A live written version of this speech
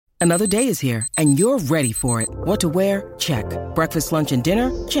Another day is here, and you're ready for it. What to wear? Check. Breakfast, lunch, and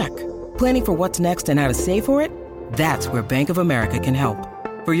dinner? Check. Planning for what's next and how to save for it? That's where Bank of America can help.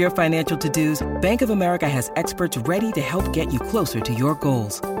 For your financial to-dos, Bank of America has experts ready to help get you closer to your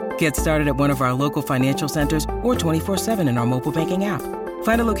goals. Get started at one of our local financial centers or 24/7 in our mobile banking app.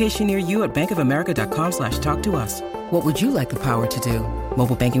 Find a location near you at bankofamerica.com/talktous. What would you like the power to do?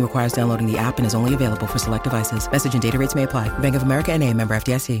 Mobile banking requires downloading the app and is only available for select devices. Message and data rates may apply. Bank of America N.A., member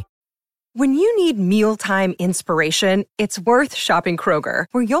FDIC. When you need mealtime inspiration, it's worth shopping Kroger,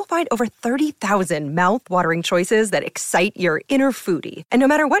 where you'll find over 30,000 mouth-watering choices that excite your inner foodie. And no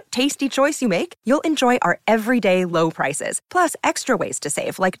matter what tasty choice you make, you'll enjoy our everyday low prices, plus extra ways to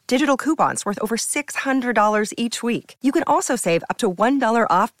save, like digital coupons worth over $600 each week. You can also save up to $1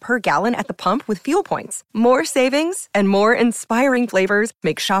 off per gallon at the pump with fuel points. More savings and more inspiring flavors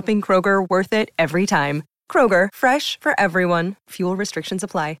make shopping Kroger worth it every time. Kroger, fresh for everyone. Fuel restrictions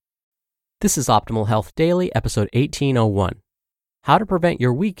apply. This is Optimal Health Daily, episode 1801, How to Prevent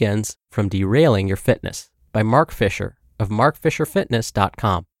Your Weekends from Derailing Your Fitness by Mark Fisher of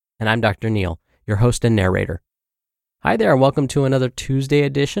markfisherfitness.com. And I'm Dr. Neil, your host and narrator. Hi there, and welcome to another Tuesday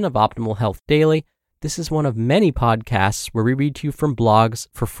edition of Optimal Health Daily. This is one of many podcasts where we read to you from blogs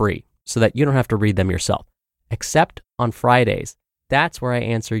for free so that you don't have to read them yourself, except on Fridays. That's where I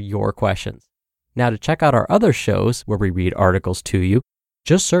answer your questions. Now, to check out our other shows where we read articles to you,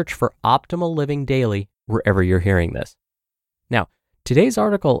 just search for Optimal Living Daily wherever you're hearing this. Now, today's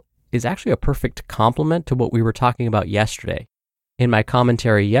article is actually a perfect complement to what we were talking about yesterday. In my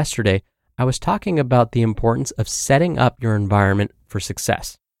commentary yesterday, I was talking about the importance of setting up your environment for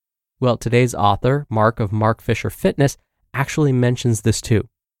success. Well, today's author, Mark of Mark Fisher Fitness, actually mentions this too.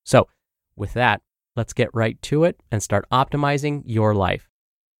 So, with that, let's get right to it and start optimizing your life.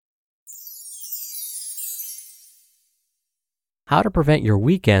 How to Prevent Your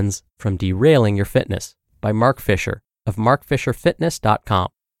Weekends from Derailing Your Fitness by Mark Fisher of markfisherfitness.com.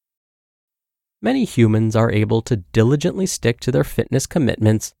 Many humans are able to diligently stick to their fitness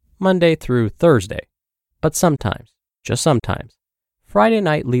commitments Monday through Thursday. But sometimes, just sometimes, Friday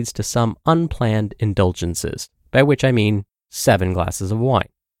night leads to some unplanned indulgences, by which I mean 7 glasses of wine.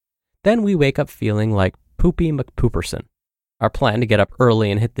 Then we wake up feeling like Poopy McPooperson. Our plan to get up early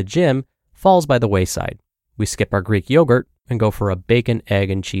and hit the gym falls by the wayside. We skip our Greek yogurt and go for a bacon, egg,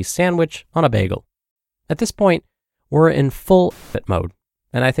 and cheese sandwich on a bagel. At this point, we're in full fit mode,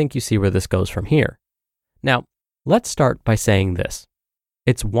 and I think you see where this goes from here. Now, let's start by saying this.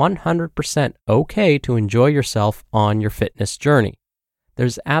 It's 100% okay to enjoy yourself on your fitness journey.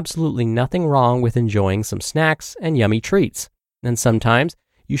 There's absolutely nothing wrong with enjoying some snacks and yummy treats, and sometimes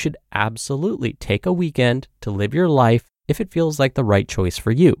you should absolutely take a weekend to live your life if it feels like the right choice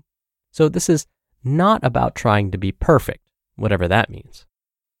for you. So this is not about trying to be perfect, whatever that means.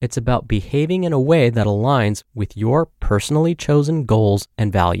 It's about behaving in a way that aligns with your personally chosen goals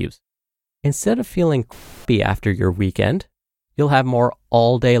and values. Instead of feeling crappy after your weekend, you'll have more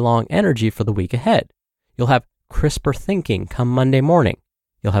all-day long energy for the week ahead. You'll have crisper thinking come Monday morning.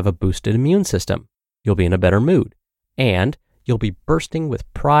 You'll have a boosted immune system. You'll be in a better mood. And you'll be bursting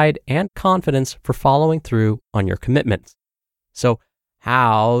with pride and confidence for following through on your commitments. So,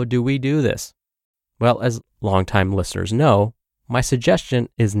 how do we do this? Well, as longtime listeners know, my suggestion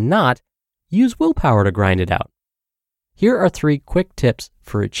is not use willpower to grind it out. Here are 3 quick tips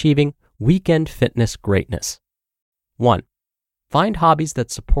for achieving weekend fitness greatness. 1. Find hobbies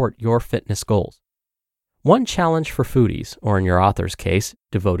that support your fitness goals. One challenge for foodies, or in your author's case,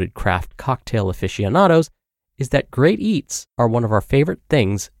 devoted craft cocktail aficionados, is that great eats are one of our favorite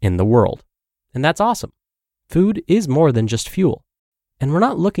things in the world. And that's awesome. Food is more than just fuel. And we're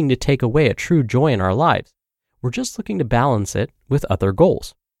not looking to take away a true joy in our lives. We're just looking to balance it with other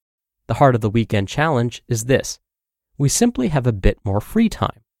goals. The heart of the weekend challenge is this. We simply have a bit more free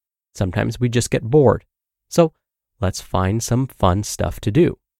time. Sometimes we just get bored. So let's find some fun stuff to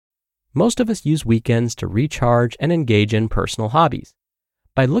do. Most of us use weekends to recharge and engage in personal hobbies.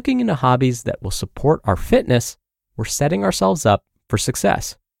 By looking into hobbies that will support our fitness, we're setting ourselves up for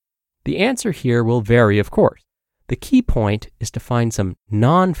success. The answer here will vary, of course. The key point is to find some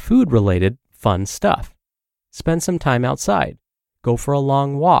non-food related fun stuff. Spend some time outside. Go for a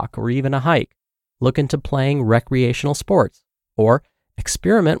long walk or even a hike. Look into playing recreational sports or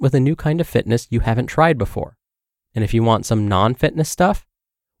experiment with a new kind of fitness you haven't tried before. And if you want some non-fitness stuff,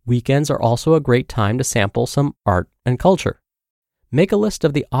 weekends are also a great time to sample some art and culture. Make a list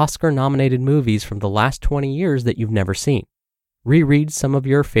of the Oscar-nominated movies from the last 20 years that you've never seen. Reread some of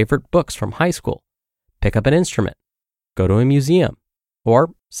your favorite books from high school. Pick up an instrument. Go to a museum.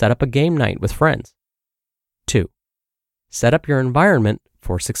 Or set up a game night with friends. 2. Set up your environment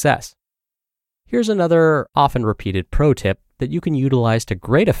for success. Here's another often repeated pro tip that you can utilize to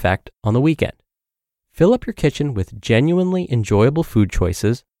great effect on the weekend. Fill up your kitchen with genuinely enjoyable food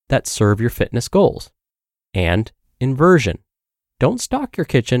choices that serve your fitness goals. And inversion. Don't stock your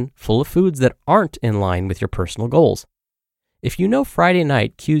kitchen full of foods that aren't in line with your personal goals. If you know Friday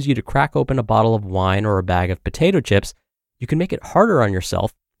night cues you to crack open a bottle of wine or a bag of potato chips, you can make it harder on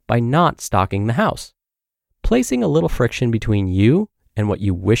yourself by not stocking the house. Placing a little friction between you and what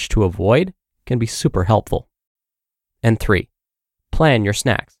you wish to avoid can be super helpful. And 3, plan your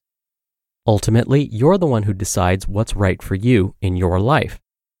snacks. Ultimately, you're the one who decides what's right for you in your life.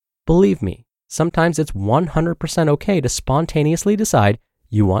 Believe me, sometimes it's 100% okay to spontaneously decide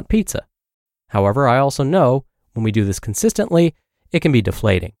you want pizza. However, I also know when we do this consistently, it can be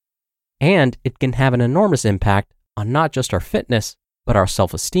deflating. And it can have an enormous impact on not just our fitness, but our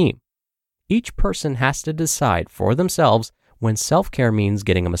self-esteem. Each person has to decide for themselves when self-care means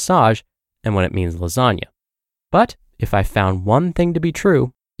getting a massage and when it means lasagna. But if I found one thing to be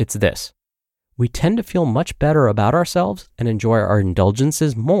true, it's this. We tend to feel much better about ourselves and enjoy our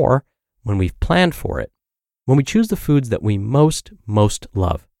indulgences more when we've planned for it. When we choose the foods that we most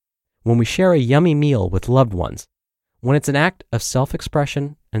love. When we share a yummy meal with loved ones. When it's an act of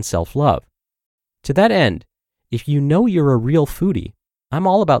self-expression and self-love. To that end, if you know you're a real foodie, I'm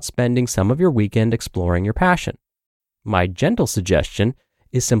all about spending some of your weekend exploring your passion. My gentle suggestion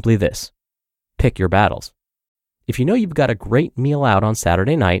is simply this. Pick your battles. If you know you've got a great meal out on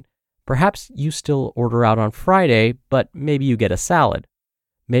Saturday night, perhaps you still order out on Friday, but maybe you get a salad.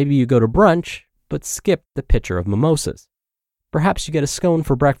 Maybe you go to brunch, but skip the pitcher of mimosas. Perhaps you get a scone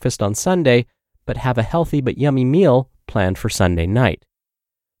for breakfast on Sunday, but have a healthy but yummy meal planned for Sunday night.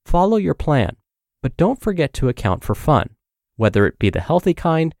 Follow your plan, but don't forget to account for fun, whether it be the healthy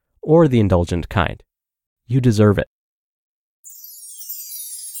kind or the indulgent kind. You deserve it.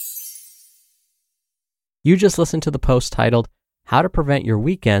 You just listened to the post titled, How to Prevent Your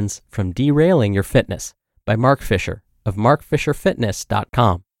Weekends from Derailing Your Fitness by Mark Fisher of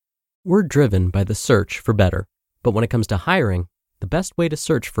markfisherfitness.com. We're driven by the search for better, but when it comes to hiring, the best way to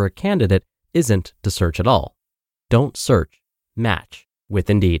search for a candidate isn't to search at all. Don't search, match with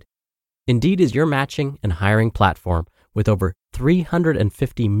Indeed. Indeed is your matching and hiring platform with over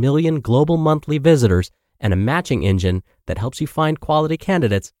 350 million global monthly visitors and a matching engine that helps you find quality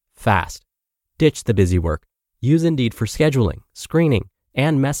candidates fast. Ditch the busy work. Use Indeed for scheduling, screening,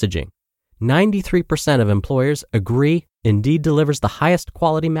 and messaging. 93% of employers agree Indeed delivers the highest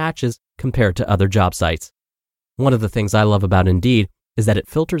quality matches compared to other job sites. One of the things I love about Indeed is that it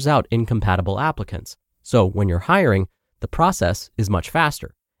filters out incompatible applicants. So when you're hiring, the process is much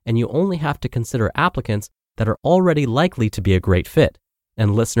faster, and you only have to consider applicants that are already likely to be a great fit.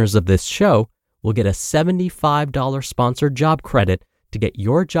 And listeners of this show will get a $75 sponsored job credit to get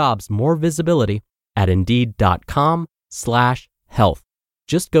your jobs more visibility at Indeed.com/health.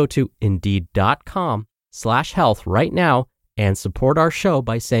 Just go to Indeed.com/health right now and support our show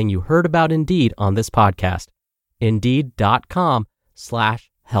by saying you heard about Indeed on this podcast.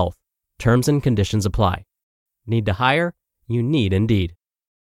 Indeed.com/health. Terms and conditions apply. Need to hire? You need Indeed.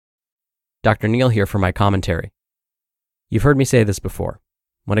 Dr. Neal here for my commentary. You've heard me say this before.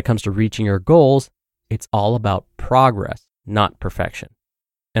 When it comes to reaching your goals, it's all about progress, not perfection.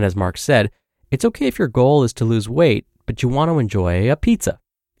 And as Mark said, it's okay if your goal is to lose weight, but you want to enjoy a pizza.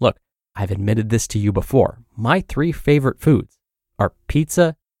 Look, I've admitted this to you before. My 3 favorite foods are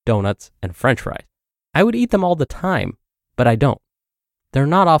pizza, donuts, and French fries. I would eat them all the time, but I don't. They're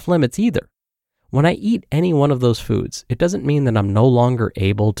not off limits either. When I eat any one of those foods, it doesn't mean that I'm no longer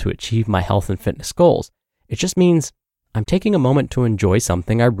able to achieve my health and fitness goals. It just means I'm taking a moment to enjoy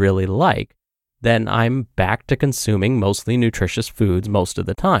something I really like. Then I'm back to consuming mostly nutritious foods most of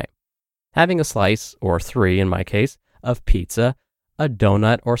the time. Having a slice, or 3 in my case, of pizza, a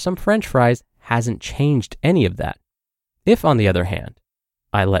donut, or some French fries hasn't changed any of that. If, on the other hand,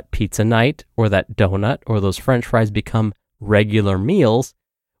 I let pizza night, or that donut, or those French fries become regular meals,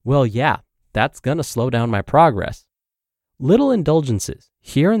 well, yeah, that's gonna slow down my progress. Little indulgences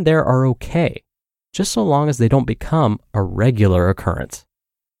here and there are okay, just so long as they don't become a regular occurrence.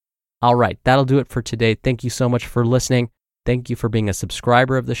 All right, that'll do it for today. Thank you so much for listening. Thank you for being a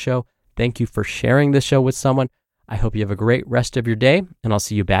subscriber of the show. Thank you for sharing this show with someone. I hope you have a great rest of your day, and I'll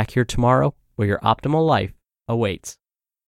see you back here tomorrow where your optimal life awaits.